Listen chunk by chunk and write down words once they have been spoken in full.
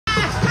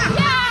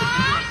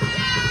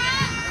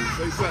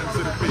something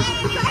to the people.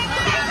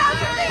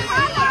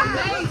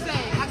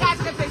 Amazing. I got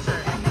the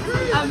picture.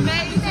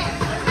 Amazing.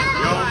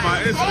 Yo, on my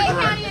Instagram.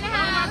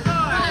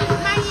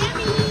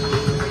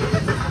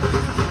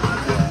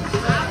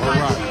 All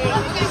right.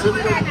 Send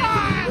me the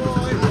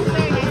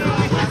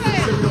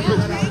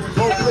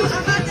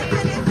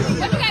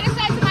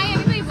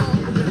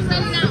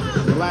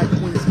Black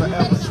queens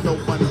forever, snow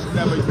bunnies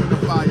never,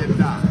 unify and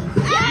die.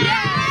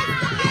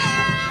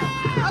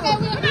 Okay,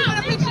 we're doing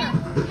a picture.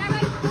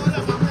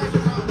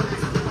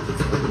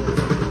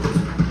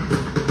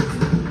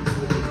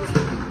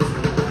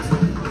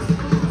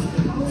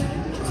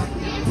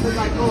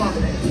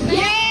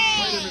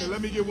 Wait a minute, let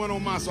me get one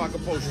on mine so I can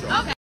post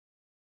y'all. Okay.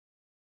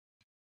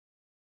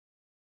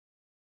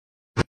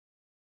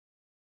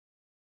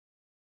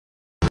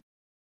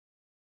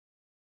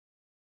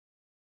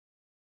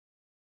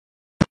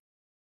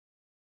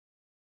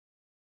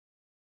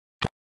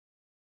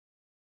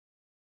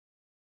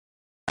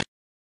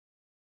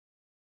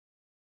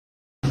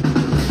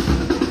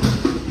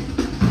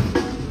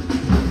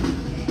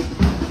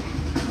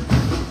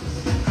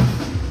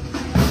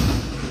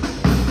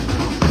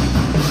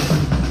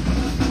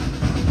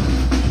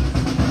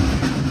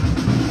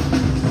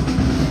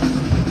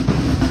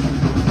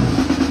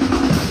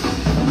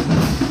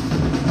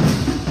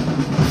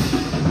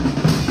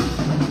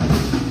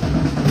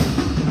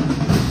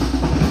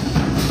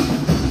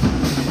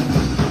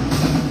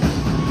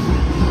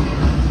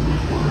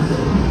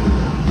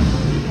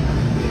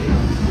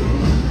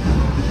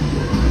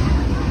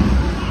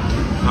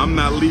 I'm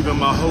not leaving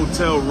my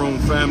hotel room,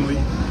 family.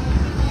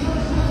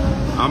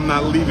 I'm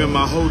not leaving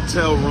my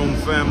hotel room,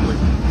 family.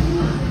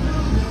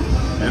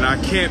 And I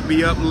can't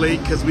be up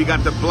late because we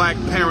got the Black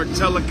Parent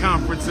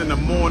Teleconference in the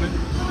morning.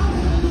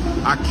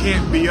 I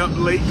can't be up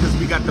late because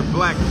we got the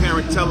Black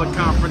Parent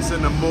Teleconference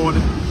in the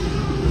morning.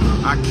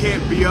 I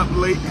can't be up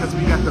late because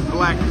we got the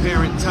Black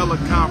Parent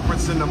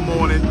Teleconference in the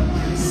morning.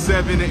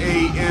 7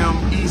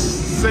 a.m.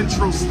 East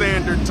Central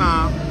Standard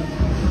Time.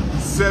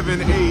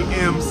 7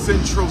 a.m.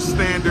 Central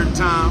Standard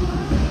Time.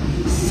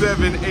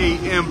 7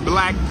 a.m.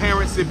 Black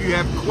parents, if you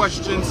have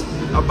questions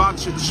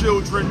about your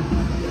children,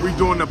 we're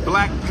doing the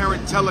Black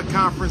Parent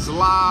Teleconference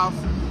live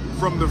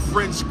from the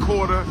French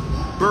Quarter,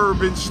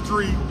 Bourbon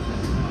Street,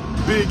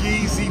 Big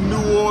Easy,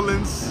 New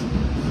Orleans.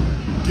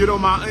 Get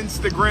on my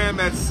Instagram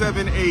at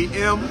 7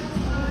 a.m.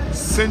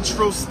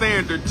 Central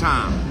Standard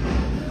Time.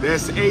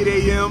 That's 8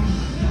 a.m.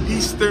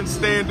 Eastern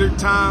Standard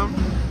Time.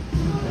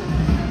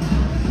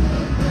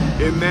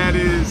 And that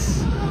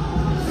is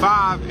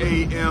 5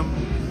 a.m.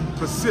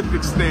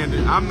 Pacific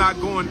Standard. I'm not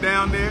going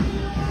down there.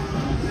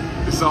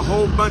 It's a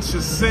whole bunch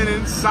of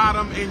sinning,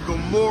 Sodom and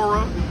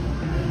Gomorrah.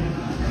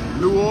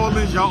 New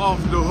Orleans, y'all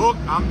off the hook.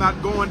 I'm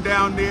not going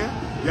down there.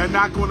 You're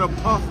not gonna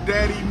Puff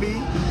Daddy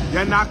me.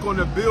 You're not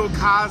gonna Bill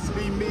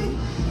Cosby me.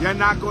 You're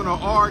not gonna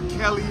R.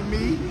 Kelly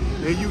me.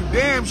 And you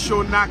damn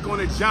sure not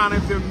gonna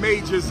Jonathan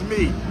Majors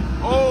me.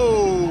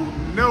 Oh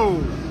no.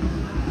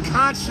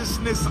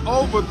 Consciousness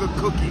over the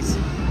cookies.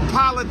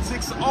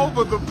 Politics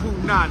over the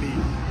punani.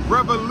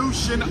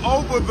 Revolution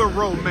over the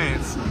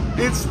romance.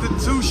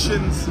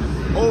 Institutions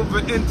over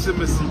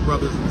intimacy,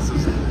 brothers and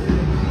sisters.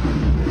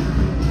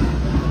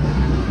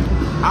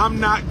 I'm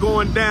not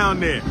going down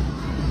there.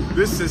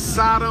 This is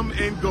Sodom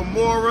and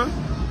Gomorrah.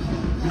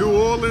 New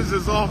Orleans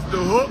is off the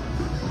hook.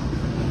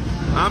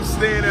 I'm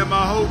staying at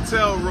my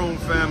hotel room,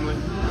 family.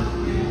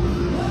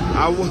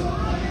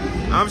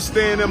 I'm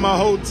staying in my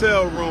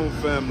hotel room,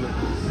 family.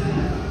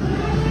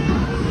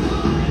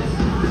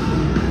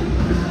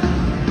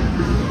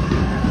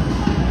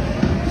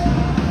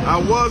 I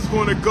was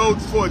going to go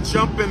for a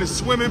jump in the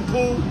swimming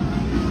pool.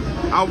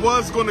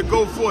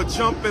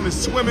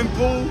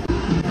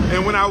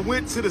 And when I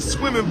went to the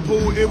swimming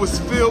pool, it was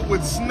filled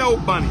with snow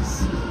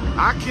bunnies.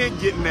 I can't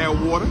get in that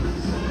water.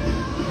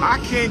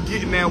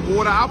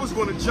 I was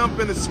going to jump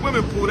in the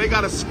swimming pool. They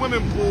got a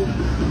swimming pool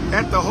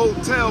at the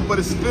hotel, but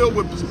it's filled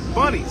with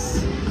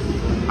bunnies.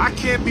 I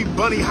can't be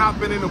bunny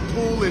hopping in a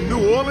pool in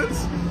New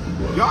Orleans.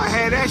 Y'all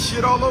had that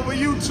shit all over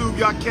YouTube.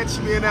 Y'all catch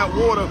me in that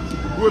water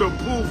with a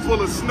pool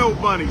full of snow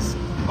bunnies.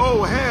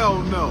 Oh,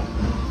 hell no.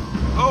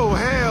 Oh,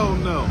 hell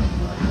no.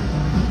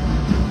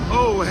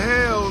 Oh,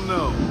 hell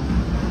no.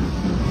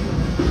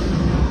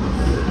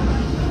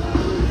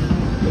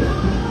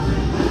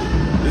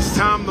 It's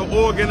time to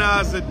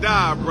organize or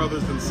die,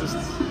 brothers and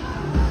sisters.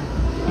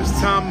 It's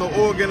time to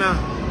organize.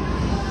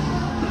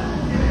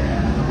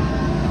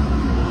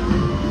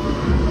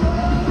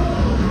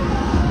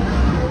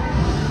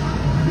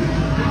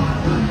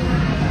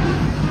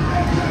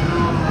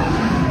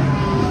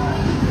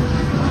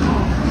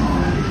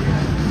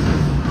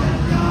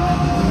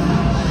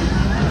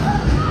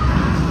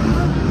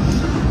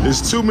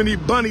 There's too many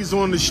bunnies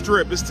on the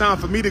strip. It's time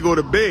for me to go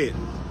to bed.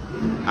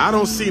 I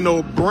don't see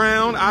no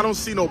brown. I don't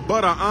see no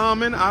butter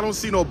almond. I don't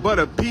see no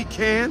butter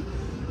pecan.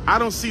 I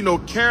don't see no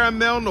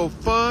caramel, no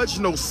fudge,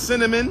 no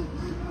cinnamon,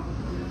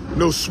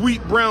 no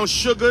sweet brown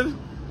sugar,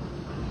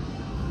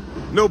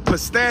 no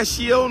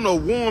pistachio, no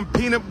warm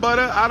peanut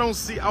butter. I don't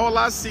see, all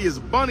I see is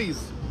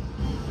bunnies.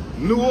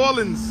 New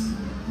Orleans.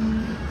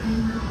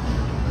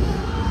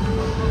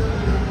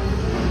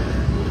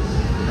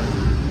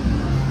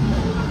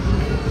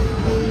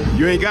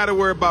 You ain't got to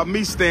worry about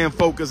me staying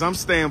focused. I'm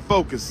staying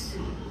focused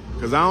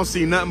because I don't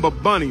see nothing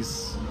but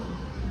bunnies.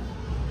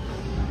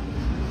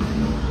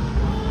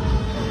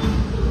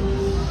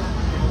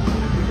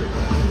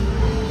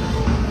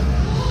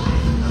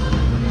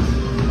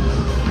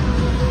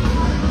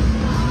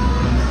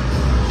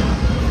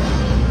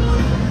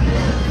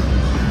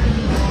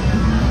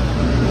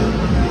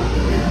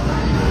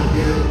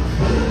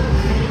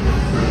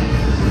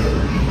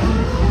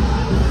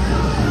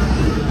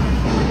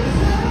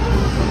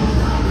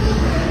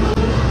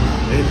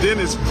 Then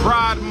it's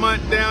Pride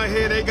Month down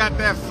here. They got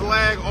that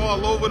flag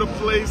all over the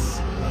place.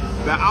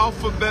 The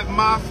Alphabet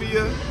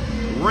Mafia,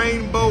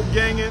 rainbow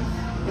ganging.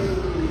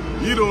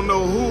 You don't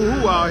know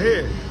who out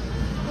here.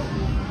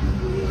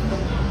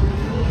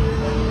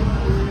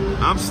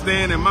 I'm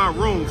staying in my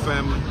room,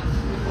 family.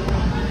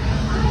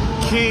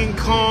 King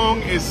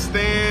Kong is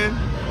staying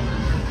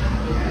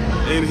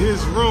in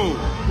his room.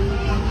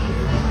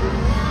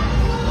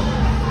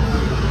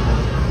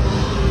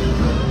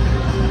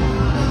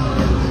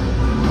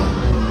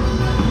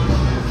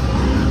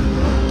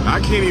 I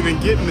can't even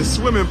get in the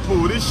swimming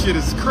pool. This shit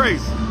is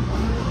crazy.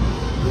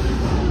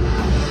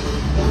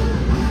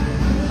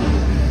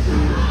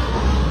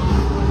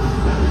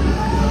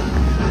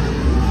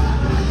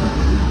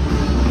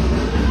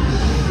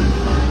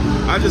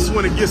 I just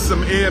want to get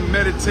some air,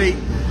 meditate,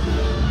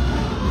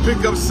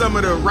 pick up some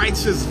of the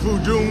righteous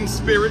voodoo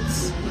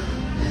spirits,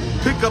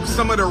 pick up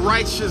some of the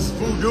righteous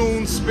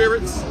voodoo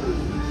spirits,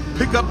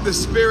 pick up the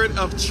spirit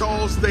of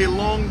Charles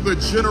DeLong, the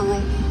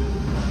general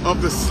of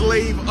the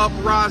slave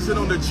uprising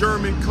on the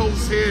German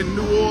coast here in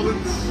New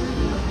Orleans.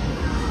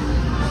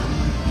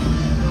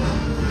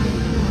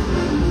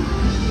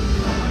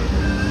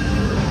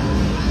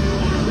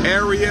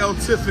 Ariel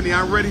Tiffany,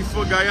 I'm ready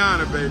for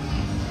Guyana, baby.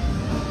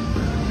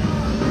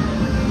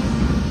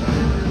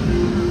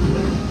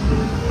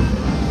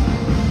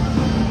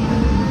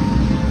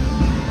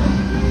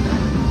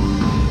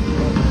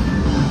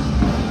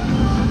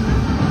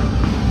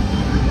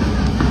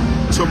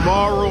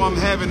 Tomorrow I'm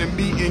having a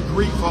meet and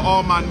greet for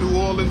all my New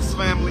Orleans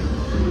family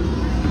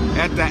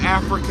at the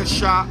Africa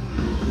Shop.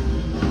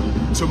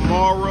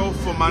 Tomorrow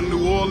for my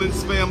New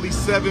Orleans family,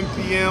 7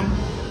 p.m.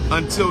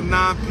 until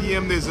 9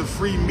 p.m. there's a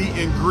free meet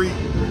and greet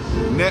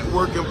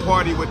networking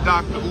party with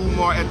Dr.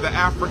 Umar at the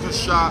Africa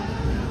Shop.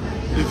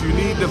 If you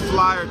need the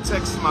flyer,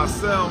 text my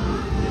cell.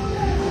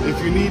 If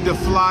you need the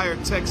flyer,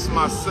 text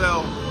my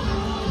cell,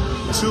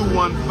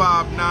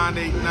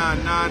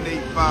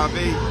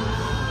 215-989-9858.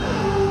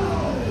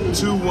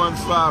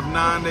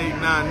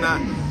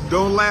 215-9899.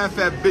 Don't laugh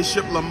at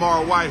Bishop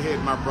Lamar Whitehead,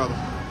 my brother.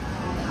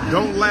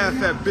 Don't laugh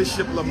at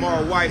Bishop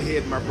Lamar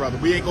Whitehead, my brother.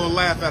 We ain't gonna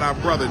laugh at our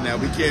brother now.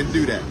 We can't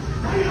do that.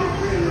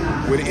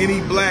 When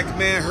any black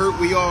man hurt,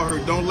 we all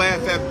hurt. Don't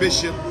laugh at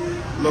Bishop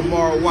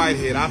Lamar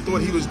Whitehead. I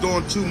thought he was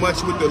doing too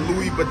much with the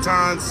Louis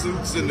Vuitton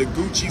suits and the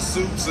Gucci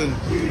suits, and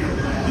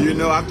you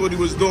know, I thought he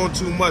was doing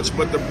too much,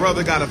 but the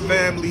brother got a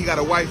family, he got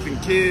a wife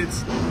and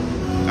kids.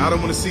 I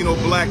don't want to see no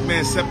black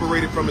man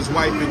separated from his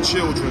wife and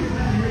children.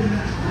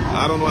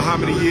 I don't know how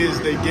many years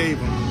they gave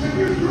him.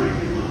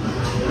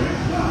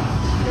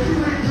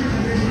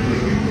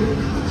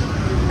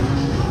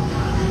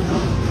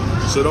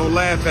 So don't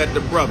laugh at the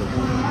brother.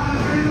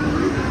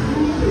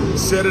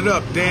 Set it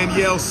up.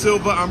 Danielle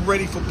Silva, I'm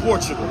ready for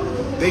Portugal.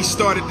 They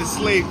started the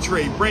slave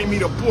trade. Bring me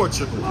to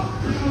Portugal.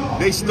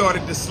 They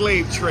started the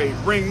slave trade.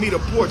 Bring me to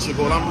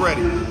Portugal. I'm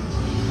ready.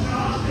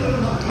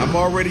 I'm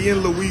already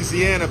in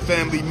Louisiana,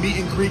 family. Meet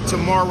and greet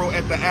tomorrow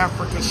at the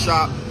Africa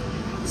Shop,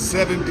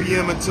 7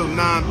 p.m. until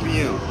 9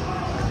 p.m.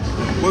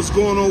 What's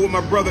going on with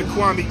my brother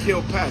Kwame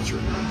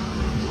Kilpatrick?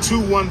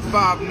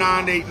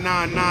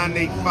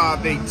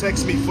 215-989-9858.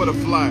 Text me for the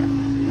flyer.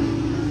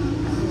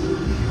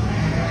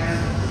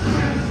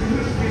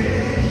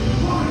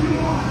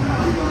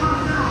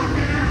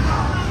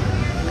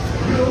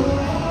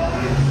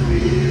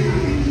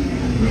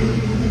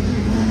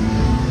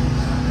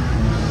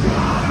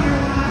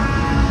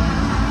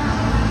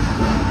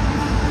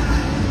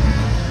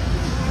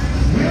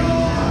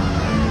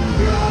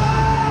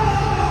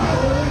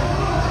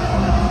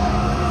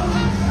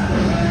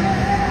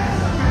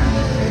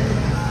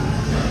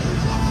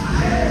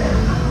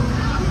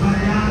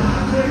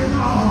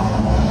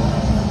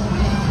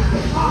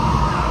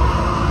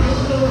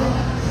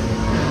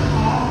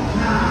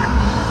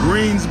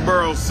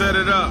 Greensboro, set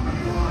it up.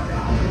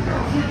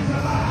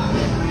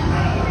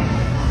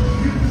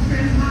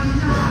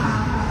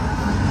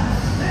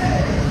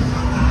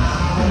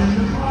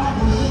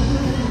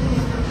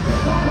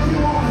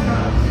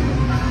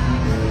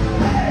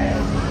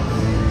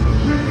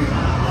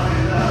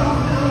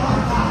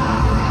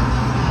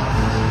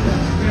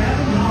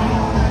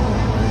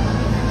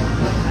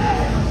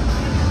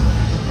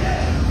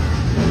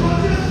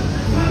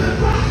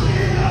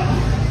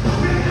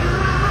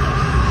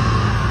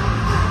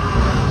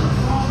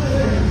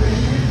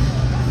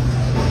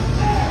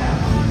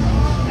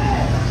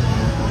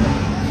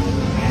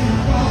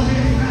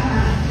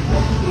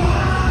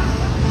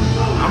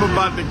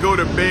 About to go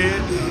to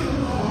bed.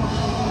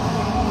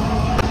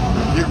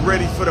 Get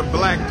ready for the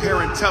Black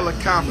Parent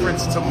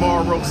Teleconference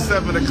tomorrow,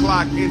 7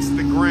 o'clock,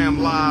 Instagram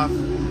Live.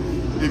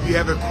 If you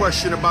have a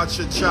question about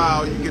your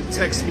child, you can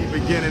text me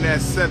beginning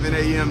at 7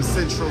 a.m.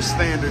 Central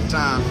Standard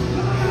Time.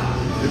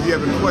 If you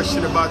have a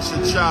question about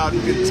your child,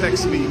 you can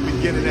text me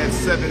beginning at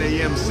 7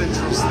 a.m.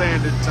 Central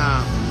Standard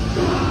Time.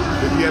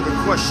 If you have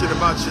a question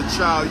about your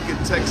child, you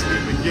can text me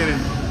beginning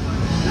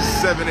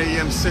 7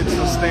 a.m.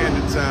 Central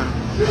Standard Time.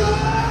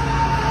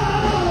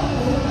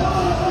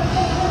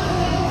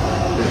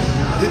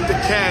 Hit the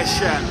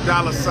Cash App,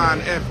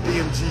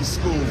 $FDMG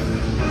School.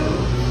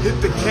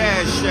 Hit the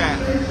Cash App,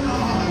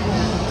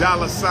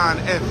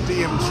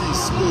 $FDMG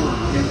School.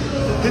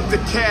 Hit the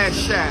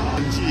Cash App,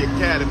 FDMG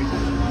Academy.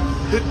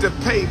 Hit the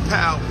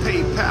PayPal,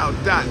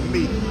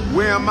 paypal.me.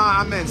 Where am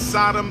I? I'm in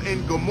Sodom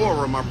and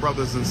Gomorrah, my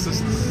brothers and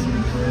sisters.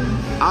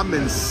 I'm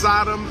in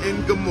Sodom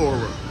and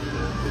Gomorrah.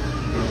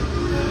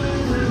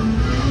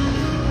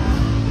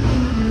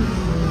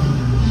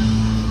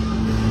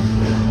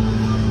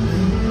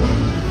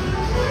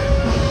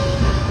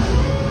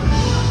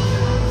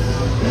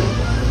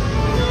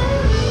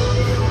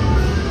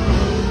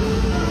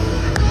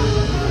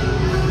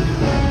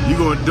 You're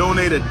going to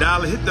donate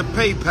 $1. Hit the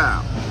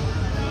PayPal.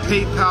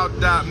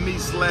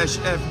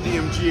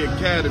 PayPal.me/FDMG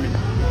Academy.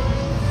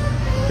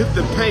 Hit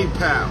the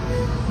PayPal.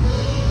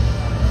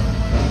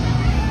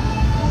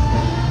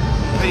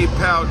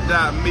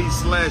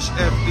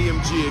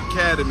 PayPal.me/FDMG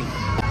Academy.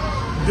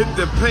 Hit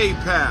the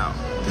PayPal.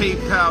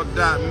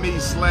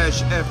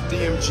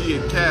 PayPal.me/FDMG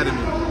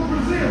Academy.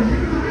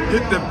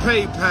 Hit the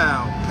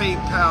PayPal.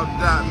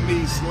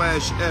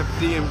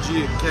 PayPal.me/FDMG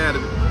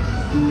Academy.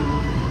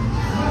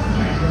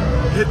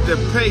 Hit the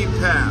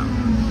PayPal.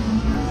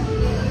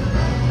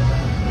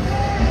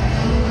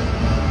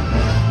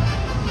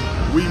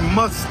 We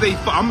must stay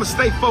I'm gonna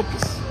stay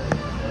focused.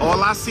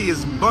 All I see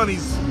is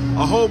bunnies,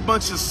 a whole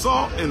bunch of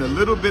salt, and a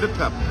little bit of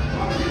pepper.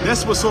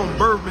 That's what's on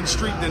Bourbon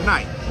Street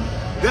tonight.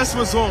 That's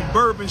what's on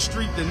Bourbon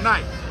Street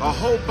tonight. A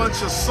whole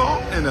bunch of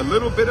salt and a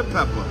little bit of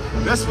pepper.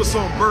 That's what's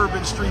on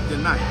Bourbon Street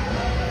tonight.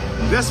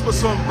 That's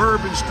what's on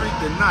Bourbon Street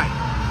tonight.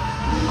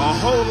 A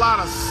whole lot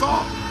of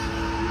salt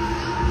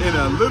and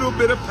a little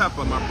bit of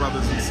pepper, my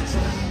brothers and sisters.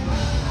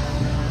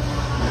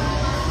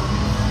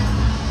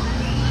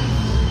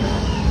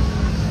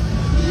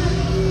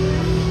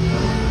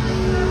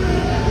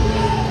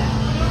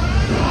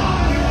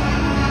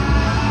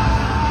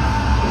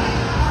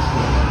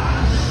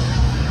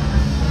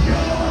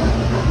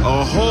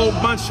 A whole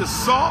bunch of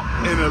salt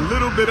and a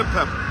little bit of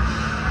pepper.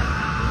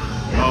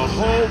 A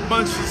whole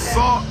bunch of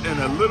salt and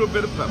a little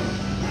bit of pepper.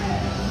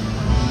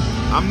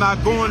 I'm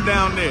not going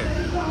down there.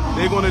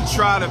 They're going to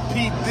try to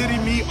P. Diddy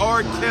me,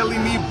 R. Kelly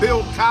me,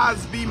 Bill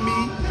Cosby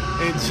me,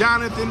 and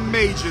Jonathan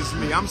Majors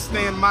me. I'm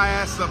staying my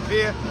ass up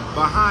here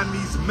behind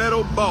these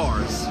metal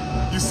bars.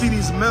 You see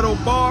these metal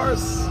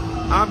bars?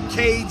 I'm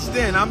caged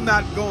in. I'm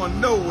not going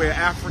nowhere,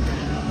 Africa.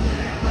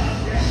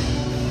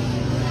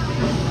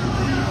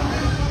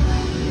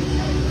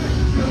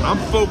 I'm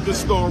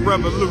focused on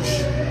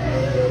revolution.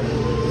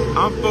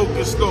 I'm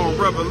focused on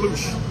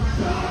revolution.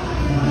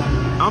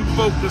 I'm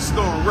focused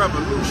on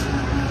revolution.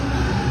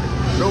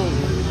 No.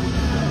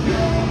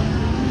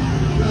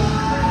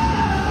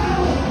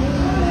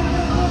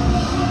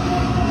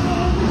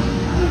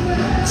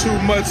 Too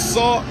much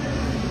salt,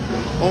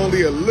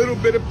 only a little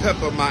bit of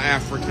pepper, my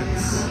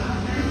Africans.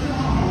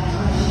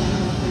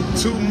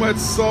 Too much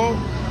salt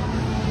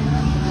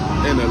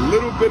and a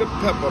little bit of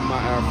pepper, my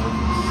Africans.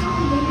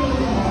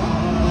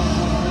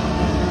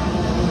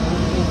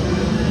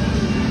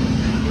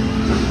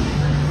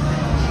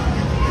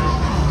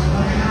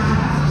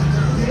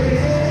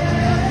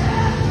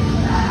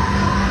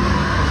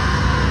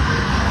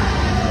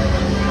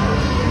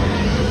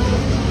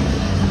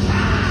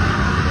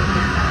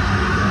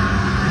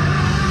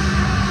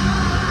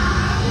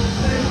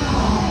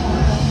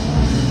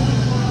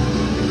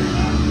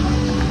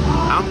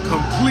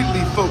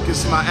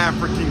 Focused, my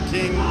African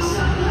kings.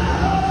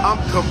 I'm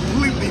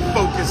completely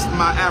focused,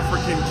 my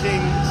African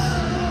kings.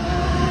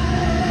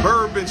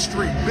 Bourbon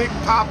Street, Big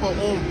Papa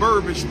on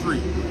Bourbon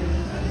Street.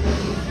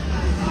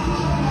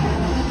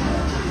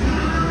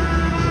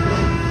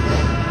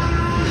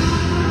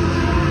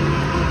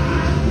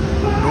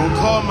 Don't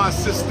call my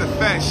sister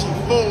fat, she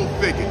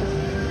full-figured.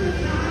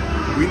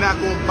 We not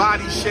gonna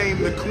body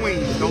shame the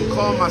queens. Don't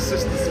call my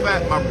sisters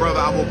fat, my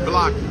brother, I will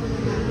block you.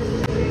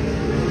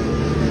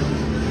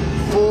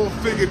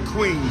 Full-figured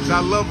queens.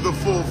 I love the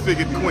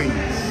full-figured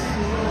queens.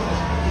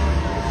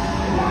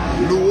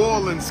 New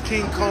Orleans,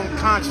 King Kong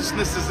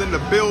consciousness is in the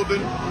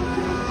building.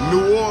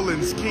 New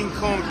Orleans, King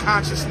Kong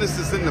consciousness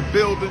is in the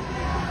building.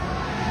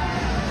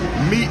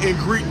 Meet and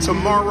greet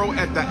tomorrow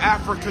at the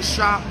Africa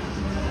Shop.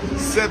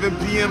 7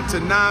 p.m. to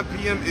 9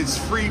 p.m. is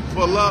free.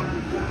 Pull up,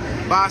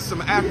 buy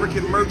some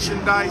African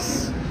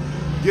merchandise.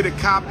 Get a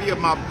copy of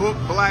my book,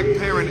 Black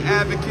Parent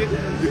Advocate.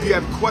 If you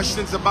have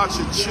questions about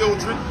your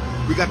children,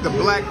 we got the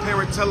Black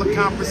Parent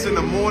Teleconference in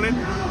the morning,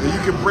 and you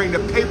can bring the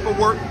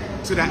paperwork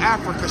to the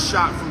Africa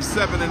Shop from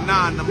 7 to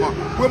 9 tomorrow.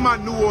 Where my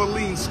New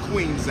Orleans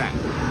queens at?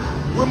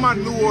 Where my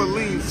New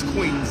Orleans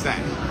queens at?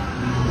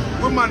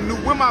 Where my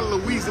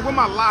Louisiana, where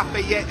my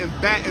Lafayette and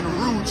Baton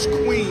Rouge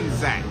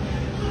queens at?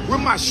 Where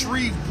my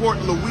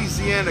Shreveport,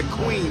 Louisiana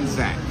queens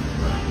at?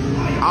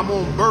 I'm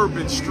on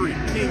Bourbon Street,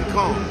 King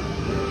Kong.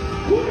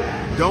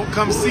 Don't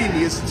come see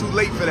me, it's too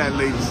late for that,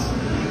 ladies.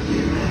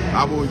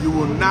 You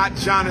will not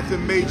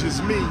Jonathan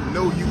Majors me.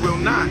 No, you will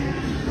not.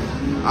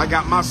 I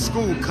got my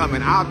school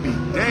coming. I'll be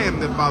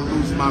damned if I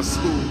lose my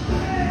school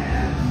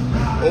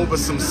over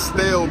some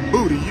stale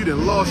booty. You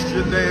done lost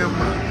your damn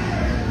mind.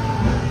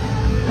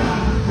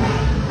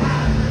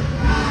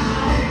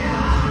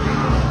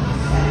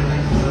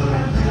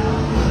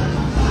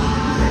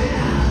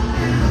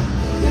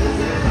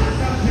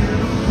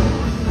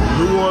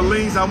 New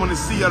Orleans, I want to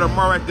see you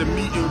tomorrow at the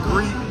meet and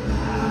greet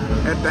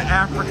at the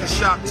Africa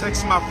shop.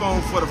 Text my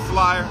phone for the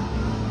flyer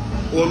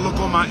or look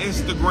on my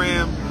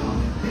Instagram,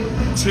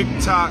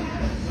 TikTok,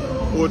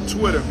 or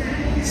Twitter.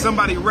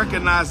 Somebody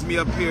recognized me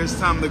up here. It's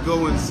time to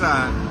go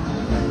inside.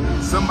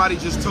 Somebody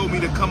just told me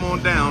to come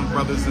on down,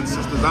 brothers and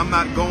sisters. I'm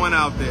not going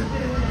out there.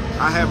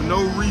 I have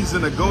no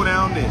reason to go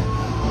down there.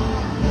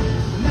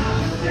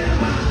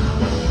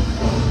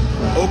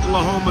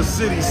 Oklahoma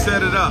City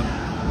set it up.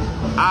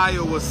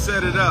 Iowa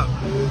set it up.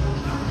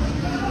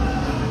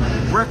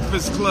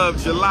 Breakfast Club,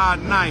 July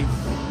 9th.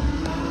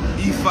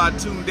 Ifa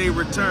Tunde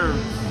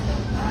returns.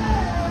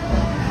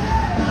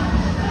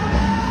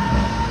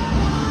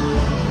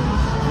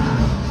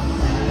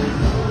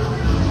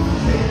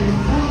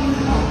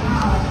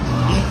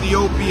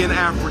 Ethiopian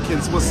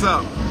Africans, what's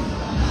up?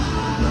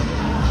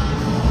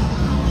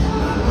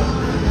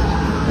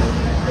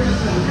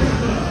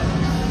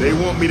 They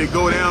want me to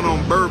go down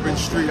on Bourbon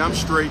Street. I'm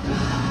straight.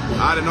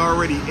 I done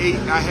already ate.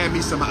 I had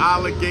me some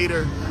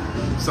alligator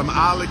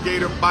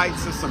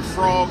bites and some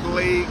frog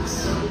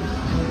legs.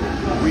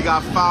 We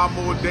got 5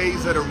 more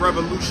days of the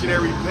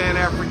Revolutionary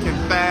Pan-African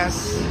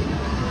Fast.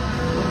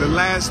 The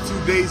last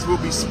 2 days will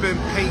be spent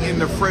painting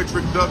the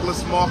Frederick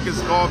Douglass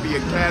Marcus Garvey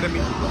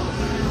Academy.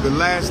 The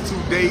last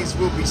 2 days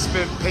will be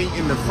spent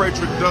painting the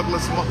Frederick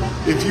Douglass.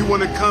 If you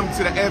want to come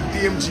to the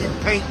FDMG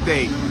Paint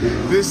Day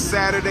this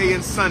Saturday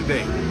and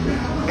Sunday,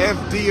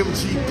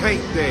 FDMG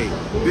Paint Day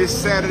this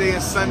Saturday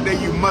and Sunday,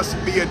 you must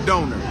be a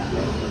donor.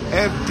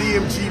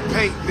 FDMG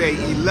Paint Day,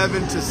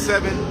 11 to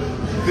 7,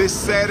 this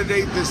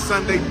Saturday, this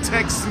Sunday.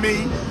 Text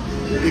me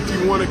if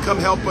you want to come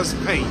help us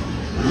paint.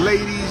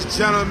 Ladies,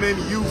 gentlemen,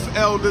 youth,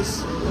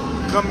 elders,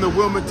 come to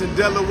Wilmington,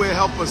 Delaware,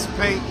 help us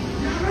paint.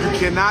 You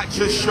cannot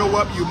just show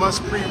up, you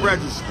must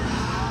pre-register.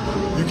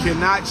 You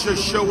cannot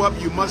just show up,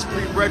 you must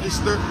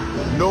pre-register.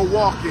 No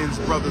walk-ins,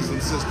 brothers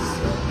and sisters.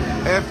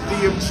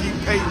 FDMG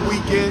Paint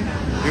Weekend,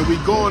 and we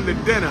going to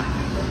dinner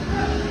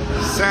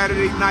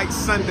Saturday night,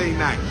 Sunday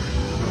night.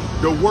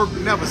 The work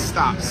never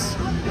stops.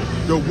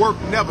 The work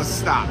never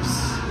stops.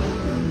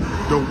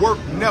 The work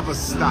never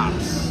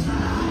stops.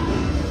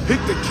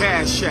 Hit the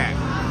Cash App.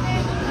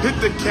 Hit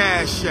the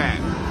Cash App.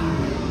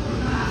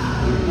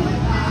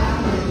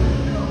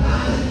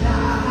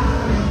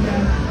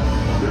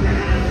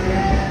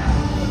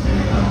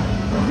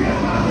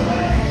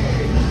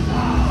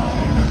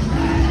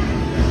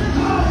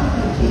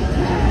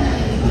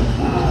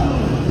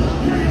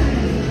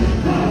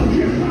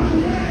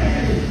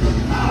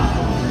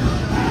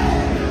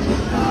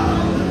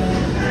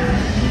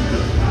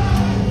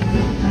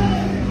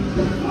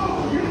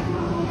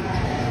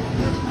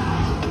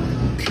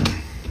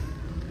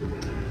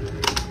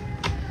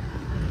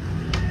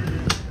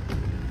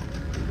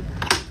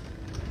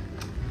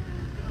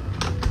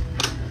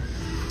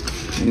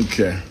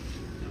 Okay,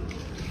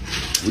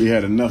 we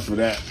had enough of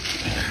that.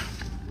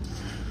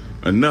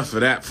 Enough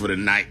of that for the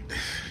night.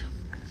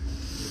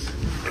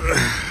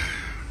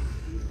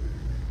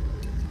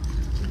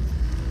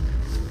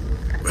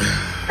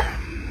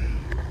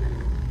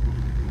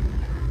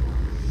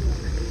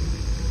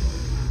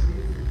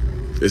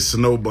 It's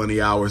Snow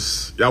Bunny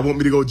hours. Y'all want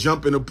me to go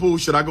jump in the pool?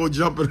 Should I go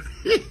jump in?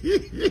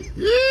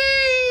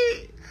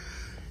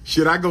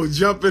 Should I go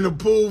jump in a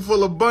pool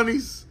full of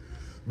bunnies?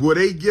 Will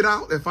they get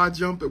out if I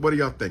jump? What do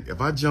y'all think?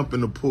 If I jump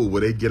in the pool, will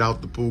they get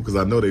out the pool? Because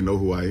I know they know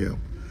who I am.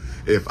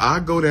 If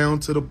I go down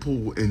to the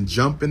pool and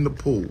jump in the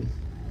pool,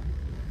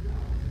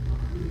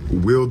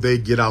 will they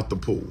get out the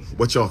pool?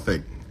 What y'all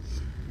think?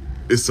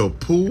 It's a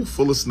pool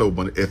full of snow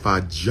bunnies. If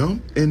I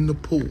jump in the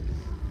pool,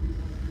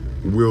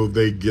 will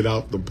they get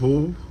out the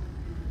pool?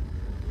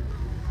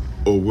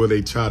 Or will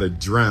they try to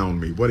drown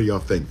me? What do y'all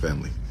think,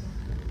 family?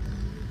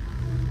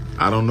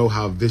 I don't know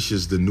how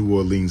vicious the New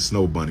Orleans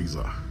snow bunnies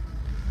are.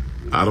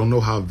 I don't know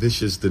how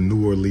vicious the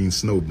New Orleans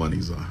snow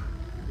bunnies are.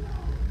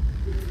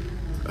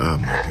 Oh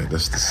my God,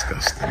 that's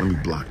disgusting. Let me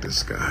block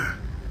this guy.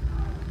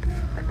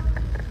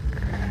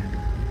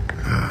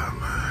 Oh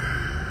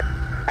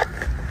my.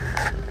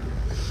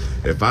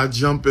 If I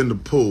jump in the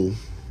pool,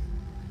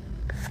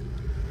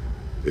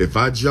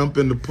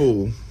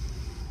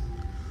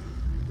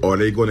 are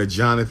they going to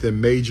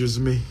Jonathan Majors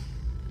me?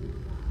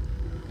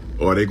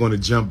 Or are they going to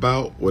jump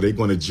out? Or are they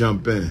going to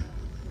jump in?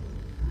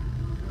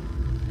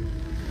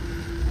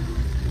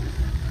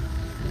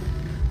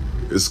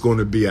 It's going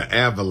to be an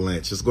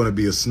avalanche. It's going to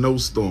be a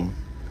snowstorm,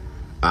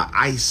 an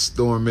ice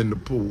storm in the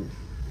pool.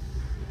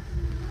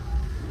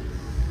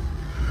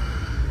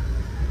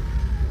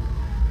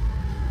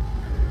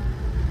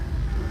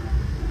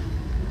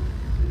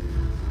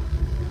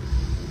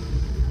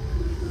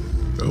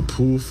 A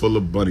pool full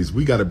of bunnies.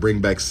 We got to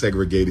bring back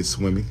segregated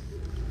swimming.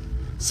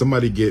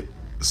 Somebody get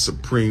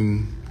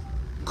Supreme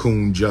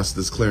Coon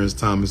Justice Clarence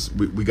Thomas.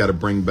 We got to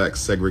bring back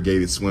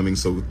segregated swimming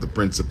so the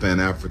Prince of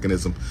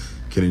Pan-Africanism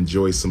can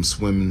enjoy some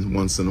swimming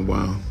once in a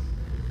while.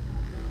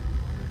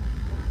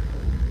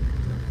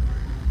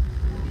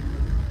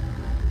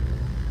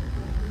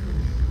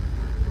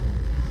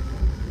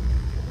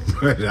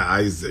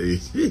 I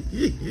say.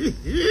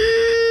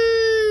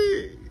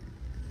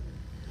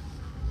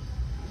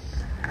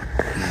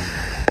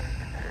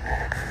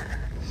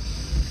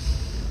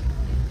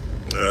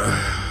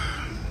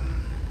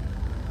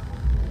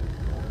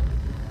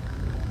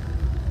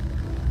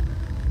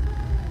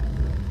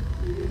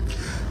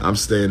 I'm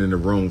staying in the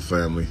room,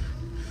 family.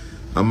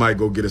 I might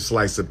go get a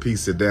slice of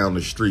pizza down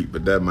the street,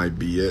 but that might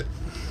be it.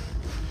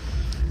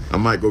 I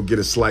might go get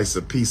a slice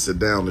of pizza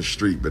down the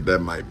street, but that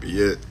might be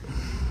it.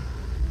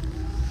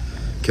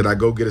 Can I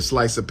go get a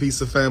slice of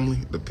pizza, family?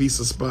 The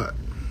pizza spot.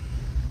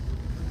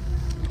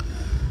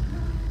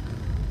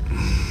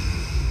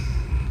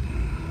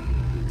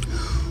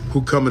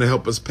 Who coming to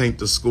help us paint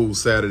the school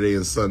Saturday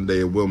and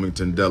Sunday in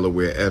Wilmington,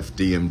 Delaware,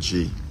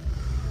 FDMG?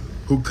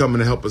 Who coming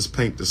to help us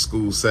paint the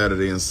school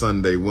Saturday and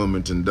Sunday,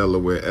 Wilmington,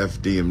 Delaware,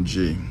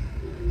 FDMG?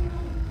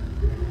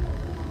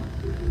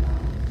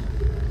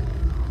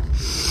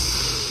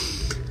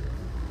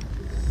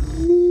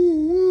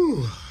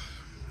 Ooh.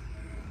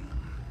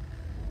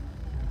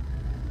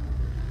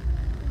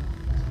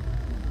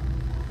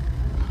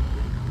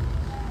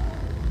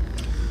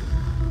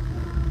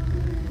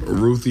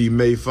 Ruthie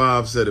May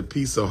 5 said a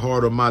piece of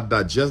heart on my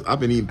digest. I've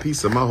been eating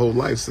pizza my whole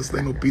life, since there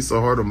ain't no piece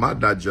of heart on my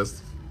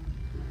digestive.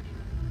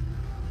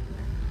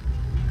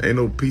 Ain't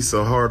no piece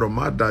of heart on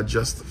my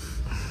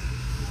digestive.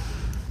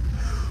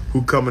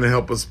 Who coming to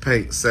help us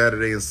paint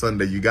Saturday and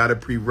Sunday? You got to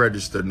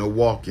pre-register, no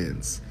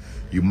walk-ins.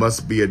 You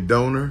must be a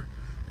donor,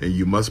 and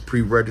you must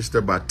pre-register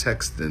by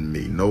texting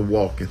me, no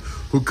walk-in.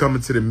 Who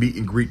coming to the meet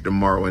and greet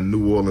tomorrow in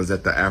New Orleans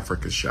at the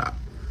Africa Shop?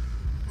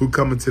 Who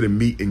coming to the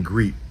meet and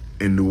greet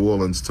in New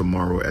Orleans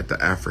tomorrow at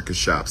the Africa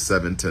Shop,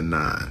 7 to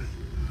 9?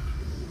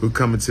 Who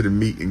coming to the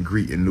meet and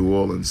greet in New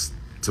Orleans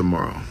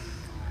tomorrow?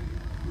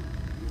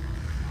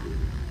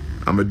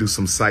 I'm gonna do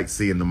some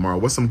sightseeing tomorrow.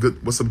 What's some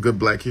good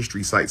Black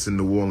history sites in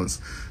New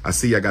Orleans? I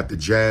see I got the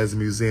Jazz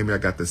Museum, I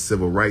got the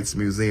Civil Rights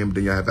Museum,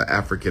 then you have the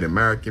African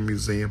American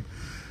Museum.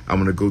 I'm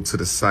gonna go to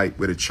the site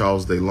where the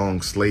Charles Day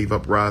Long slave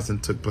uprising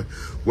took place.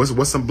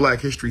 What's some Black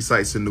history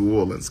sites in New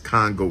Orleans?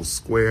 Congo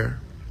Square.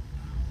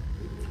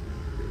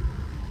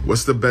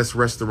 What's the best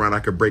restaurant I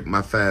could break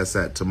my fast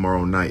at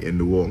tomorrow night in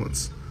New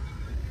Orleans?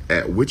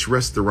 At which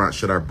restaurant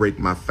should I break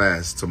my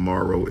fast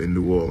tomorrow in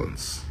New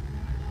Orleans?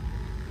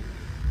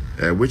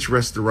 At which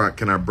restaurant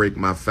can I break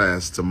my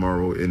fast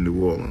tomorrow in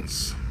New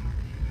Orleans?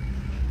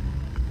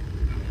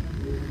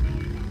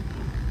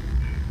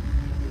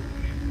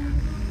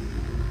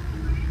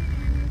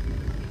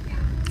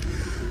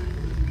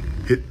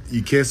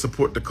 You can't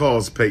support the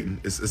cause,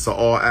 Peyton. It's an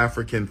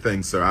all-African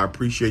thing, sir. I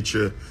appreciate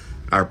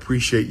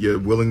your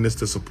willingness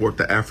to support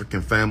the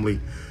African family,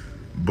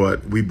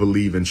 but we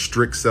believe in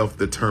strict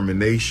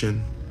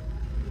self-determination.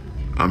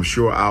 I'm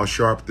sure Al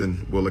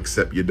Sharpton will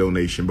accept your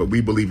donation, but we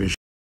believe in